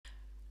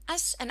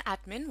As an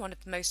admin, one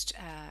of the most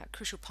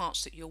crucial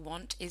parts that you'll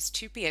want is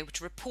to be able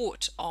to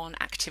report on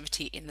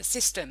activity in the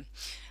system.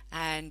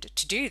 And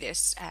to do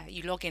this,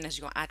 you log in as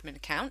your admin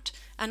account,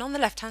 and on the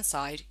left-hand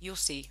side, you'll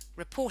see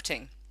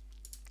reporting.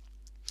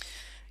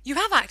 You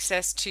have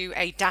access to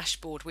a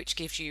dashboard which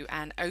gives you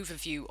an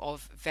overview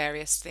of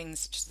various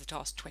things such as the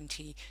last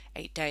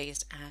 28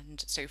 days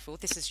and so forth.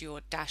 This is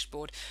your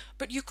dashboard,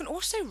 but you can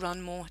also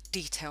run more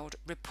detailed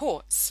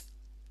reports.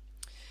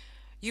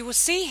 You will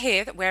see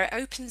here that where it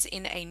opens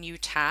in a new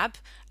tab,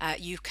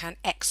 you can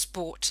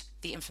export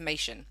the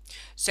information.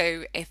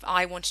 So if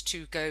I wanted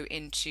to go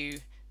into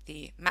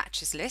the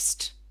matches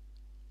list,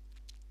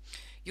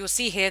 you'll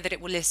see here that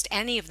it will list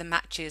any of the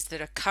matches that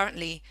are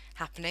currently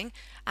happening,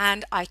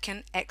 and I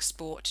can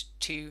export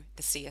to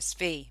the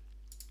CSV.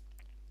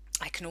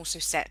 I can also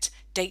set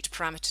date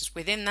parameters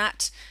within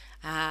that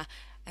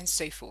and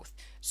so forth.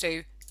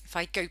 So if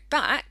I go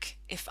back,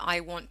 if I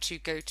want to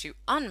go to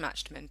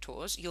unmatched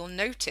mentors, you'll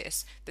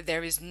notice that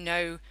there is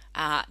no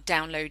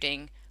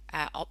downloading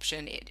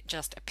option. It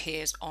just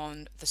appears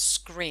on the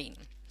screen.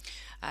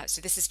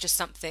 So this is just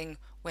something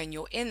when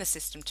you're in the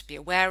system to be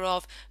aware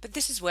of, but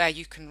this is where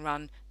you can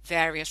run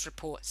various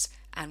reports,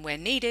 and where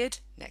needed,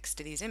 next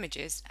to these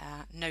images,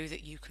 know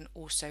that you can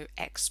also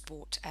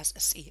export as a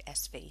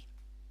CSV.